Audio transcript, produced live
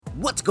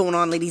What's going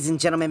on, ladies and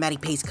gentlemen? Matty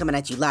Pace coming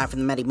at you live from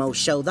the Matty Mo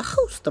Show, the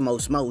host, the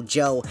most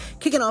mojo,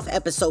 kicking off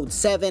episode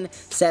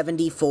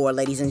 774,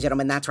 ladies and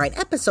gentlemen. That's right,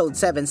 episode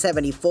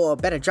 774.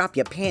 Better drop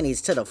your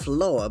panties to the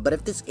floor. But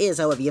if this is,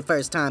 however, your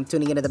first time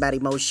tuning into the Matty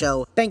Mo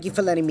Show, thank you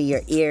for lending me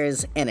your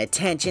ears and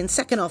attention.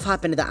 Second off,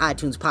 hop into the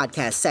iTunes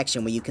podcast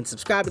section where you can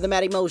subscribe to the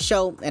Matty Mo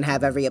Show and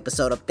have every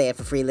episode up there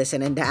for free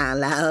listen and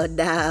download.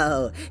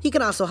 No. You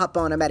can also hop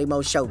on to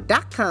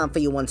mattymoshow.com for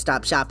your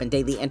one-stop shop and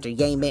daily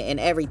entertainment and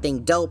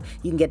everything dope.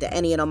 You can get to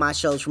any and all my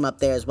shows from up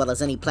there, as well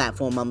as any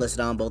platform I'm listed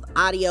on, both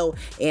audio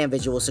and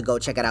visual. So go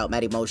check it out,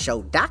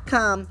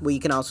 mattymoshow.com, where you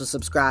can also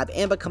subscribe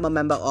and become a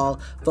member, all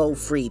for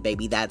free,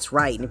 baby. That's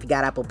right. And if you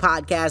got Apple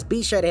Podcasts,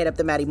 be sure to hit up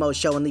the Matty Mo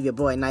Show and leave your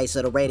boy a nice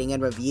little rating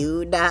and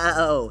review.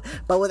 No.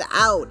 But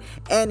without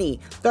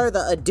any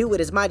further ado, it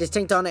is my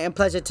distinct honor and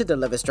pleasure to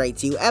deliver straight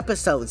to you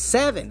episode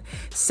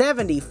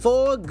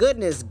 774.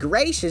 Goodness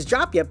gracious,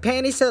 drop your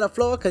panties to the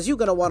floor, because you're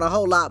going to want a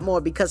whole lot more,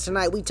 because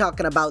tonight we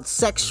talking about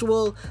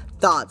sexual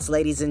thoughts,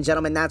 ladies and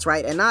gentlemen. That's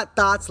right, and not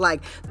thoughts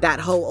like that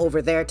hoe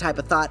over there type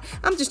of thought.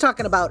 I'm just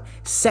talking about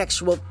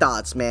sexual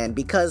thoughts, man,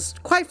 because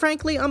quite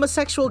frankly, I'm a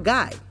sexual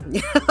guy.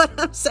 You know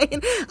what I'm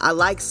saying? I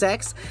like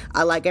sex.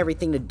 I like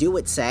everything to do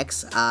with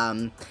sex.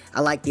 I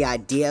like the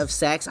idea of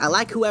sex. I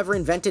like whoever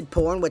invented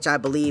porn, which I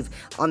believe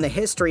on the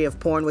history of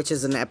porn, which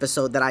is an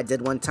episode that I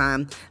did one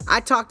time,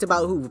 I talked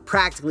about who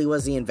practically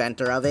was the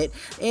inventor of it.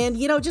 And,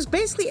 you know, just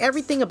basically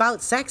everything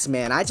about sex,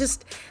 man. I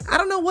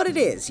don't know what it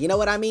is. You know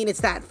what I mean?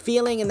 It's that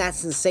feeling and that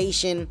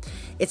sensation.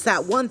 It's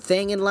that one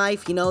thing in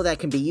life, you know, that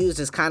can be used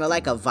as kind of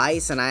like a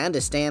vice. And I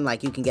understand,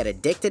 like, you can get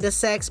addicted to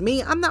sex.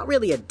 Me, I'm not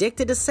really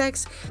addicted to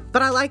sex,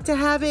 but I like to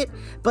have it.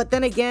 But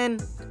then again,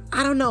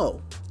 I don't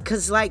know.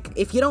 Because, like,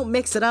 if you don't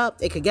mix it up,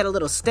 it could get a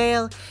little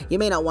stale. You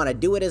may not want to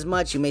do it as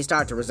much. You may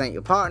start to resent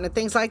your partner,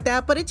 things like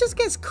that. But it just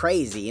gets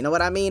crazy. You know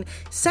what I mean?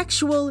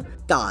 Sexual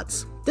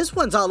thoughts. This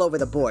one's all over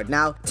the board.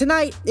 Now,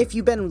 tonight, if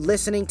you've been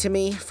listening to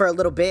me for a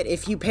little bit,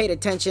 if you paid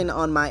attention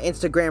on my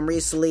Instagram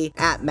recently,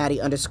 at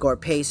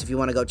Matty_Pace, if you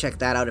want to go check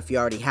that out if you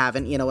already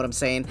haven't, you know what I'm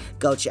saying?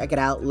 Go check it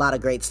out. A lot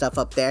of great stuff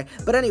up there.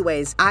 But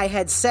anyways, I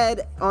had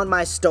said on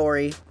my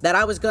story that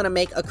I was going to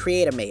make a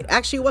Create-A-Mate.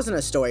 Actually, it wasn't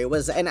a story. It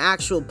was an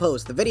actual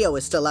post. The video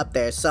is still up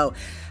there. So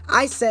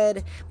I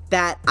said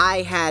that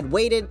I had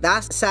waited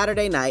last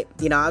Saturday night.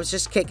 You know, I was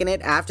just kicking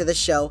it after the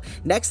show.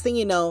 Next thing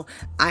you know,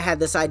 I had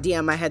this idea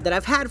in my head that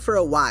I've had for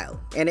a while,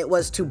 and it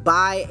was to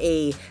buy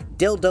a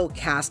dildo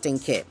casting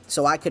kit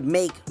so I could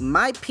make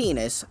my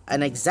penis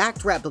an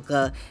exact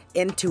replica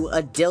into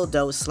a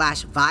dildo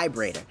 /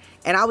 vibrator.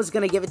 And I was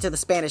gonna give it to the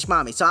Spanish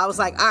mommy. So I was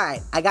like, all right,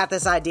 I got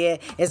this idea.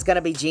 It's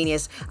gonna be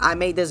genius. I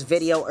made this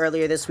video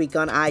earlier this week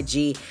on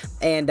IG,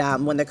 and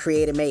when the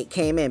Create-A-Mate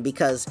came in,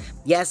 because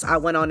yes, I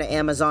went on to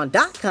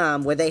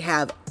Amazon.com where they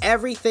have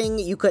everything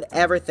you could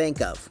ever think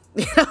of.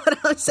 You know what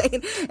I'm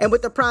saying? And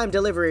with the Prime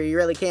delivery, you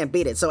really can't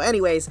beat it. So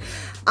anyways,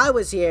 I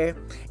was here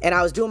and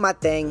I was doing my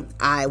thing.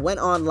 I went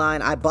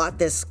online. I bought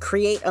this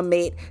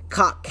Create-A-Mate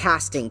cock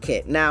casting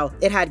kit. Now,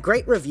 it had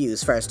great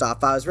reviews, first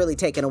off. I was really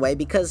taken away,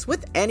 because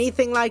with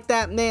anything like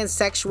that, man,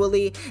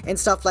 sexually and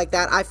stuff like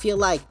that, I feel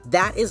like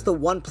that is the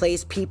one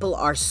place people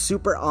are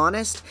super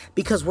honest,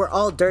 because we're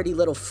all dirty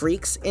little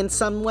freaks in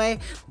some way.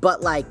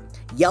 But like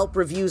Yelp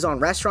reviews on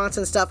restaurants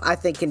and stuff, I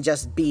think can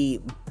just be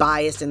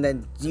biased, and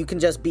then you can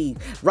just be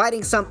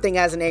writing something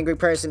as an angry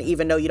person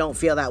even though you don't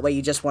feel that way.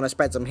 You just want to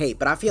spread some hate.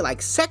 But I feel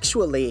like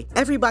sexually,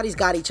 everybody's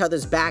got each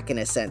other's back in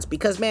a sense,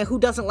 because man, who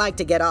doesn't like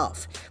to get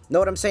off? Know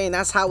what I'm saying?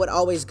 That's how it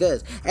always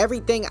goes.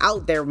 Everything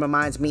out there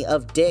reminds me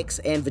of dicks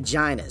and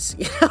vaginas.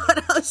 You know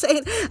what I'm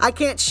saying? I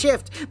can't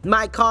shift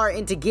my car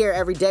into gear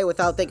every day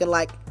without thinking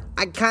like,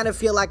 I kind of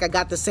feel like I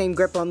got the same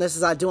grip on this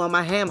as I do on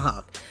my ham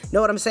hock.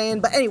 Know what I'm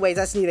saying? But anyways,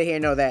 that's neither here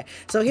nor there.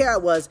 So here I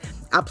was.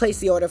 I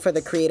placed the order for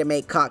the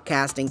Create-A-Mate cock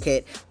casting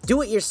kit.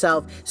 Do it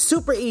yourself.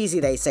 Super easy,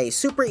 they say.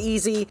 Super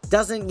easy. It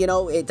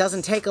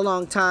doesn't take a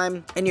long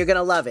time, and you're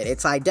gonna love it.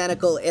 It's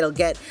identical. It'll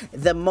get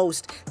the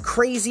most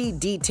crazy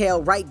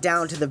detail right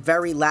down to the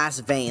very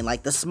last vein,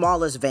 like the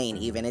smallest vein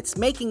even. It's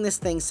making this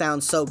thing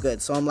sound so good.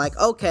 So I'm like,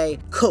 okay,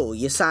 cool.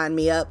 You signed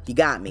me up. You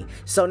got me.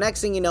 So next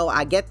thing you know,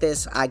 I get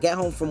this. I get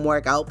home from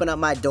work. I open up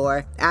my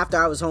door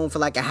after I was home for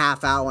like a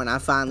half hour, and I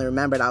finally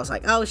remembered. I was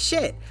like, oh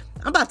shit,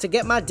 I'm about to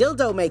get my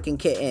dildo making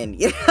kit in.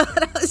 You know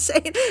what I was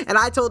saying? And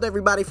I told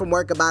everybody from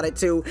work about it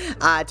too.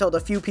 I told a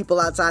few people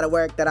outside of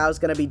work that I was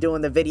going to be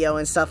doing the video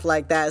and stuff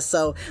like that.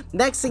 So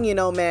next thing you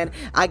know, man,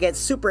 I get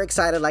super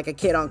excited like a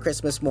kid on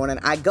Christmas morning.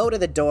 I go to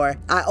the door,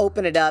 I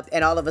open it up,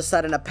 and all of a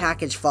sudden a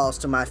package falls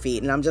to my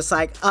feet. And I'm just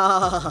like, you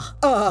know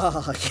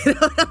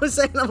what I'm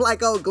saying? I'm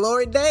like, oh,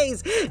 glory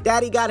days.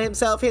 Daddy got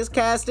himself his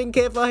casting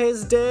kit for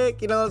his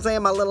dick. You know what I'm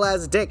saying? My little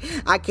ass dick.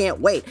 I can't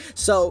wait.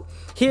 So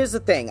here's the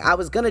thing. I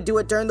was going to do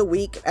it during the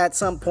week at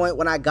some point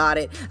when I got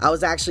it. I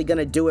was actually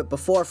gonna do it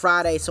before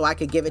Friday so I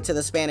could give it to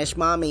the Spanish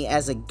mommy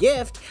as a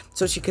gift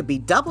so she could be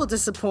double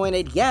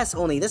disappointed. Yes,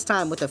 only this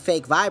time with a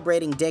fake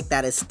vibrating dick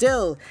that is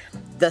still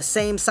the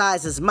same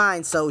size as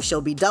mine, so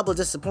she'll be double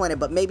disappointed,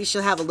 but maybe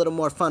she'll have a little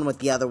more fun with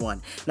the other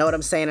one. Know what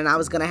I'm saying? And I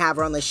was gonna have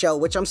her on the show,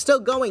 which I'm still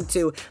going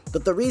to,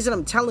 but the reason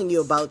I'm telling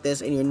you about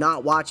this and you're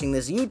not watching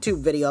this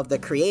YouTube video of the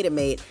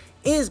Creatimate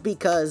is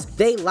because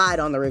they lied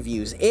on the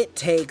reviews. It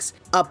takes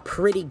a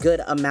pretty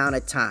good amount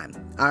of time,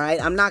 all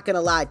right? I'm not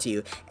gonna lie to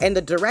you. And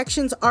the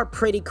directions are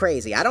pretty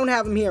crazy. I don't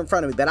have them here in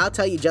front of me, but I'll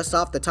tell you just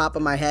off the top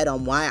of my head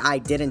on why I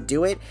didn't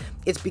do it.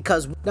 It's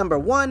because, number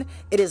one,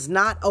 it is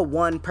not a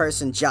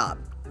one-person job.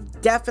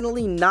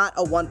 Definitely not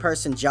a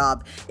one-person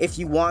job if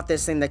you want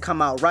this thing to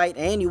come out right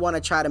and you want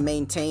to try to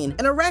maintain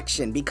an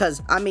erection,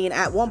 because I mean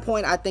at one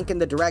point I think in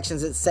the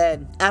directions it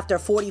said after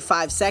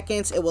 45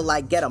 seconds it will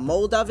like get a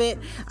mold of it,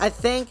 I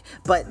think,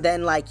 but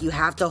then like you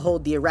have to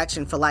hold the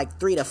erection for like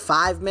 3 to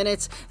 5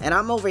 minutes, and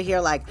I'm over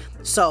here like,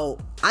 so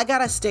I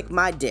gotta stick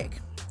my dick,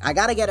 I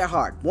gotta get it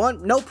hard,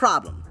 no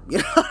problem. You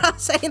know what I'm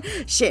saying?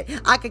 Shit,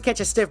 I could catch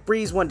a stiff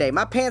breeze one day.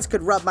 My pants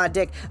could rub my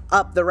dick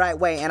up the right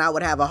way and I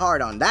would have a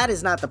hard-on. That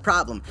is not the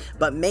problem.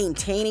 But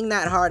maintaining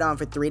that hard-on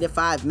for 3 to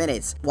 5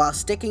 minutes while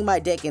sticking my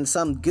dick in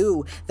some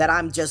goo that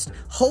I'm just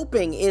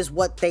hoping is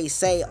what they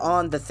say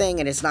on the thing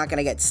and it's not going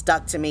to get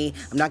stuck to me.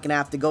 I'm not going to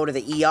have to go to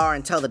the ER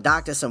and tell the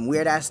doctor some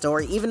weird-ass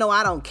story. Even though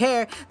I don't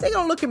care, they're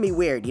going to look at me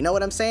weird. You know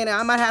what I'm saying?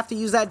 I might have to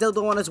use that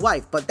dildo on his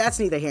wife, but that's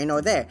neither here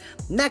nor there.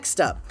 Next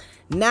up.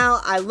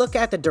 Now, I look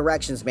at the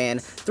directions, man,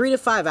 3 to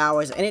 5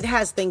 hours, and it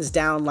has things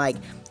down like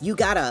you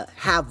gotta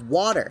have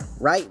water,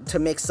 right, to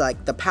mix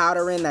like the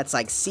powder in that's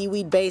like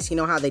seaweed based. You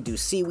know how they do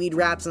seaweed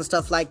wraps and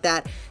stuff like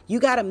that?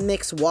 You gotta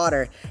mix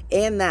water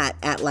in that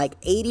at like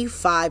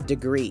 85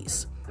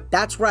 degrees.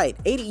 That's right,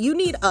 you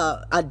need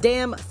a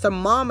damn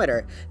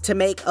thermometer to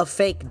make a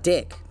fake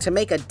dick, to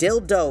make a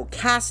dildo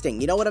casting.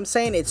 You know what I'm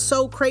saying? It's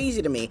so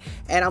crazy to me,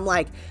 and I'm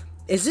like,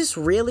 is this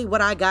really what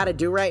I gotta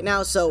do right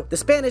now? So the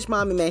Spanish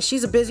mommy, man,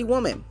 she's a busy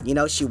woman. You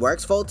know, she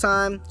works full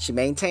time. She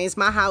maintains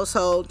my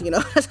household, you know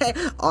what I'm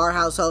saying? Our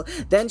household.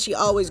 Then she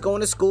always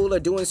going to school or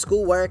doing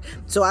schoolwork.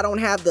 So I don't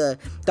have the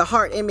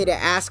heart in me to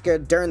ask her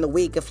during the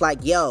week if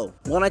like, yo,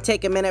 wanna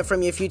take a minute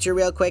from your future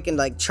real quick and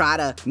like try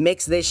to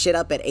mix this shit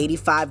up at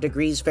 85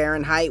 degrees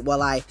Fahrenheit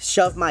while I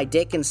shove my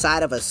dick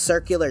inside of a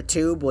circular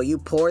tube while you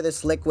pour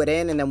this liquid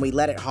in and then we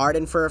let it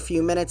harden for a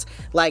few minutes.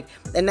 Like,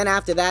 and then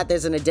after that,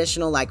 there's an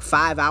additional like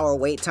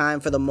 5-hour wait time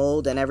for the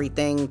mold and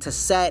everything to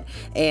set,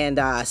 and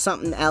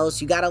something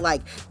else you gotta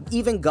like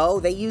even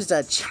go, they used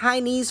a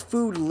Chinese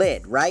food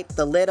lid, right?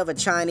 The lid of a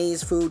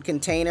Chinese food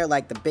container,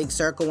 like the big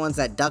circle ones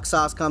that duck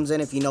sauce comes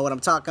in, if you know what I'm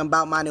talking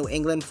about, my New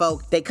England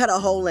folk. They cut a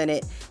hole in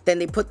it, then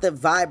they put the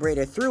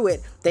vibrator through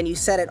it, then you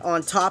set it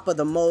on top of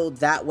the mold,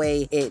 that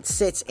way it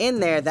sits in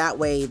there, that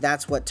way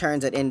that's what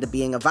turns it into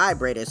being a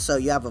vibrator. So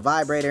you have a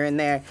vibrator in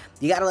there,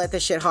 you gotta let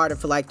this shit harden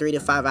for like 3 to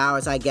 5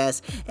 hours, I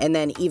guess, and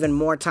then even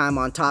more time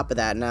on top of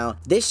that. Now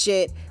this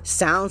shit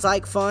sounds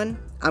like fun.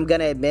 I'm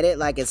gonna admit it,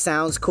 like it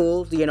sounds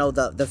cool, you know,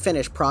 the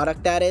finished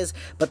product that is,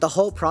 but the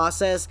whole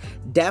process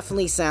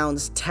definitely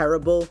sounds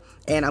terrible,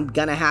 and I'm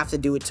gonna have to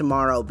do it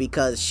tomorrow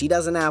because she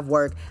doesn't have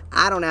work,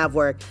 I don't have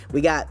work,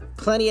 we got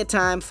plenty of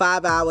time,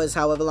 5 hours,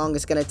 however long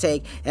it's gonna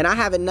take, and I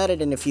haven't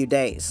nutted in a few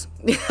days.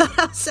 You know what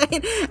I'm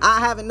saying?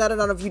 I haven't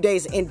nutted on a few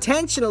days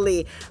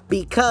intentionally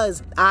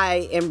because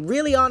I am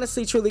really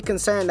honestly truly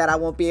concerned that I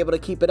won't be able to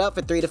keep it up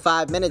for 3 to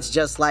 5 minutes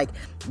just like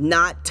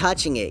not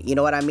touching it. You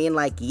know what I mean?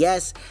 Like,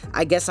 yes,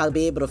 I guess I'll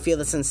be able to feel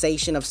the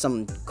sensation of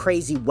some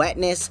crazy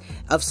wetness,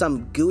 of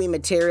some gooey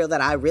material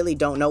that I really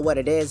don't know what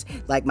it is.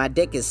 Like my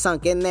dick is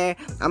sunk in there.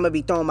 I'm gonna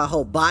be throwing my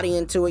whole body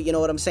into it, you know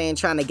what I'm saying?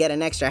 Trying to get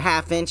an extra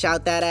 ½ inch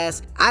out that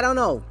ass. I don't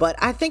know, but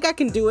I think I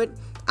can do it.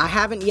 I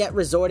haven't yet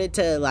resorted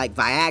to like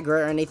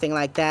Viagra or anything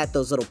like that,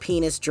 those little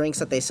penis drinks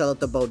that they sell at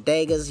the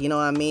bodegas, you know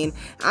what I mean?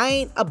 I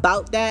ain't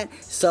about that,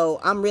 so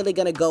I'm really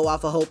gonna go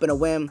off a hope and a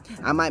whim.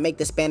 I might make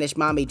the Spanish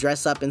mommy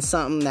dress up in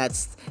something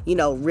that's, you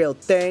know, real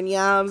thin, you know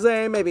what I'm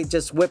saying? Maybe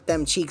just whip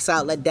them cheeks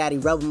out, let daddy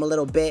rub them a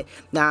little bit.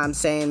 Now I'm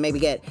saying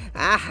maybe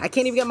I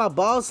can't even get my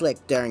balls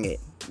licked during it.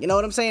 You know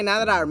what I'm saying? Now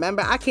that I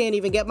remember, I can't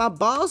even get my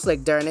balls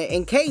licked during it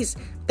in case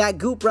that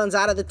goop runs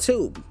out of the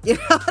tube. You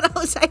know what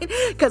I'm saying?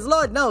 Because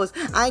Lord knows,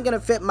 I ain't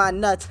gonna fit my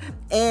nuts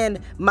and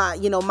my,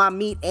 you know, my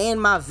meat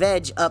and my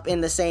veg up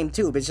in the same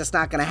tube. It's just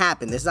not gonna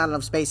happen. There's not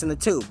enough space in the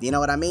tube. You know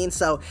what I mean?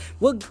 So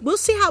we'll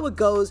see how it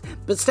goes,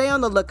 but stay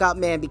on the lookout,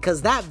 man,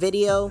 because that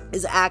video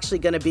is actually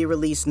gonna be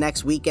released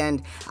next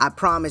weekend. I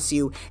promise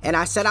you. And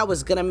I said I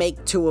was gonna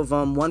make 2 of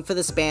them, one for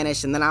the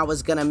Spanish, and then I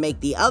was gonna make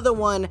the other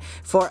one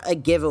for a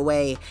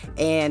giveaway.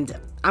 And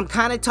I'm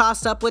kind of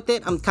tossed up with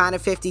it. I'm kind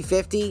of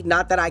 50-50.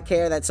 Not that I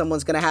care that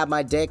someone's going to have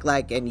my dick,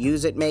 like, and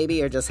use it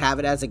maybe, or just have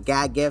it as a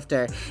gag gift,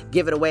 or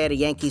give it away at a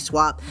Yankee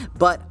swap.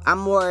 But I'm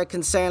more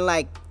concerned,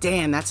 like,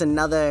 damn, it's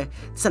another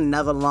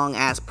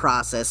long-ass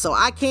process. So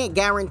I can't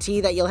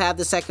guarantee that you'll have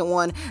the second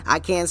one. I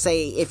can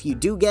say if you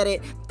do get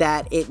it,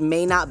 that it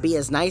may not be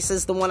as nice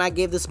as the one I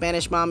gave the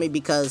Spanish mommy,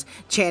 because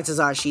chances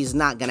are she's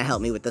not going to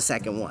help me with the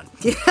second one.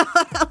 You know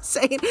what I'm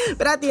saying?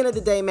 But at the end of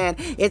the day, man,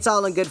 it's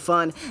all in good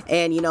fun.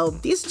 And, you know,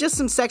 these are just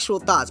some sexual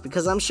thoughts,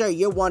 because I'm sure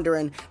you're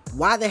wondering,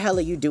 why the hell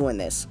are you doing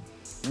this?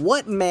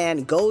 What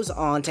man goes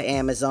on to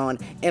Amazon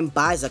and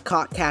buys a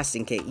cock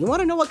casting kit? You want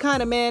to know what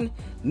kind of man?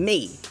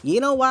 Me. You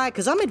know why?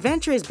 Because I'm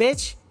adventurous,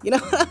 bitch. You know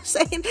what I'm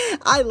saying?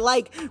 I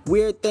like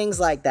weird things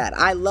like that.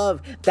 I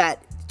love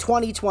that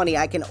 2020,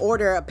 I can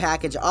order a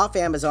package off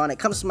Amazon, it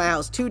comes to my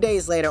house 2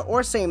 days later,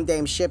 or same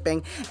day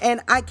shipping,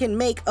 and I can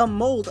make a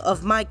mold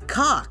of my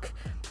cock.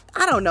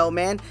 I don't know,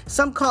 man.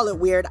 Some call it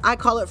weird. I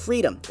call it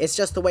freedom. It's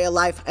just the way of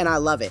life, and I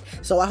love it.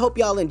 So I hope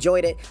y'all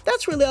enjoyed it.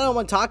 That's really all I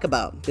want to talk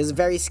about. This is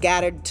very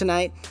scattered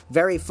tonight.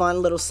 Very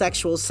fun little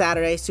sexual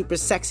Saturday. Super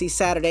sexy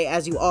Saturday,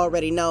 as you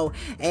already know.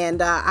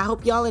 And I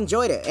hope y'all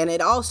enjoyed it. And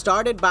it all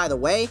started, by the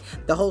way,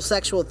 the whole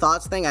sexual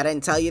thoughts thing. I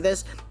didn't tell you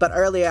this, but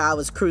earlier I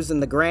was cruising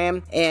the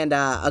gram, and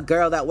a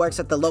girl that works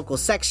at the local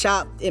sex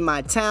shop in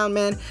my town,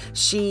 man,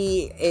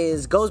 she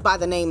goes by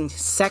the name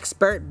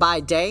Sexpert by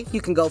day. You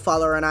can go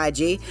follow her on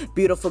IG.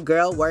 Beautiful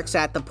girl, works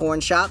at the porn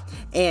shop,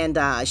 and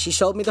she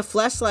showed me the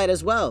fleshlight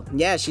as well.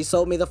 Yeah, she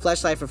sold me the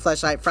fleshlight for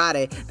Fleshlight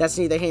Friday. That's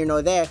neither here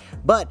nor there.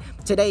 But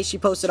today she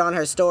posted on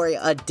her story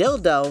a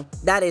dildo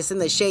that is in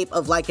the shape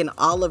of like an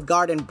Olive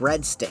Garden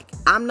breadstick.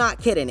 I'm not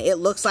kidding. It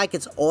looks like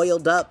it's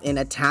oiled up in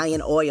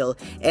Italian oil,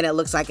 and it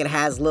looks like it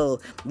has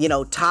little, you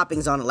know,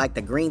 toppings on it, like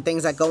the green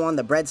things that go on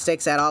the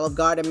breadsticks at Olive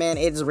Garden, man.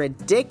 It's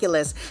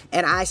ridiculous,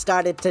 and I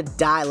started to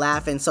die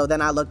laughing. So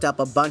then I looked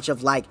up a bunch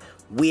of like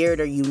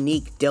weird or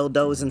unique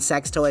dildos and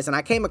sex toys, and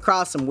I came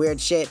across some weird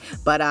shit,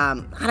 but I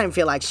didn't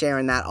feel like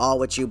sharing that all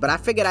with you, but I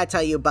figured I'd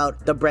tell you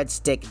about the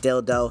breadstick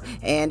dildo,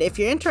 and if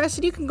you're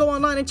interested, you can go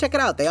online and check it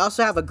out. They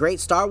also have a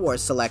great Star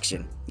Wars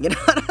selection. You know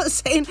what I'm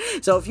saying?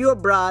 So if you're a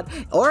broad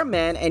or a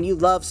man and you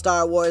love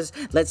Star Wars,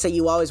 let's say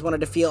you always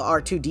wanted to feel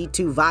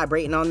R2-D2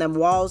 vibrating on them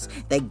walls,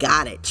 they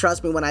got it.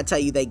 Trust me when I tell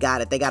you they got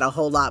it. They got a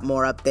whole lot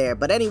more up there.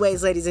 But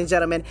anyways, ladies and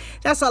gentlemen,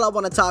 that's all I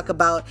want to talk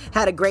about.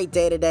 Had a great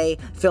day today.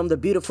 Filmed a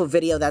beautiful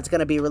video that's going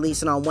to be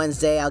releasing on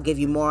Wednesday. I'll give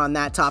you more on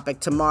that topic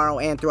tomorrow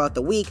and throughout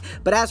the week.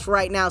 But as for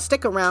right now,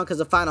 stick around because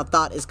the final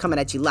thought is coming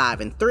at you live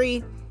in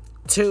 3,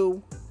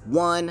 2,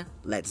 1.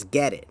 Let's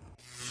get it.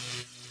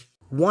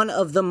 One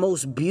of the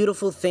most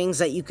beautiful things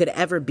that you could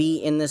ever be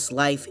in this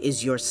life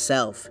is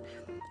yourself.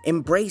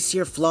 Embrace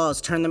your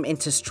flaws, turn them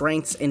into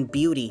strengths and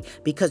beauty,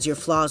 because your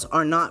flaws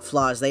are not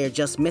flaws, they are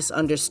just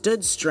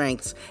misunderstood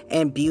strengths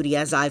and beauty,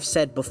 as I've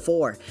said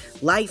before.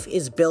 Life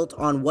is built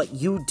on what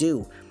you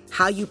do.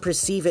 How you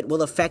perceive it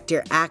will affect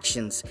your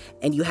actions,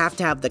 and you have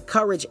to have the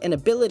courage and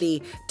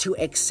ability to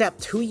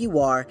accept who you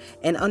are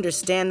and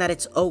understand that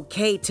it's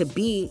okay to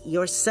be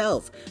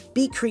yourself.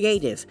 Be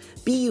creative,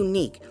 be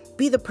unique.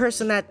 Be the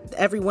person that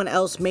everyone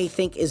else may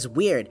think is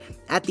weird.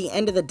 At the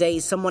end of the day,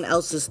 someone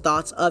else's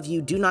thoughts of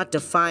you do not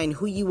define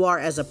who you are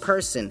as a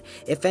person.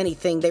 If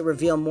anything, they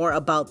reveal more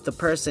about the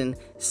person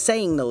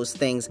saying those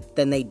things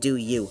than they do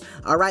you.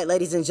 Alright,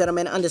 ladies and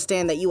gentlemen,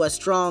 understand that you are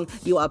strong,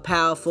 you are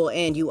powerful,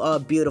 and you are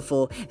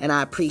beautiful. And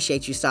I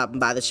appreciate you stopping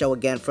by the show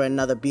again for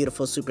another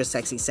beautiful, super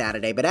sexy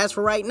Saturday. But as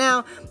for right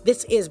now,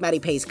 this is Matty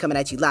Pace coming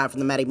at you live from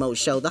the Matty Mo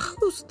Show, the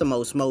host, the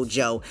most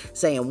mojo,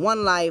 saying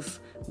one life,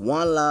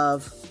 one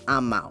love,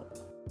 I'm out.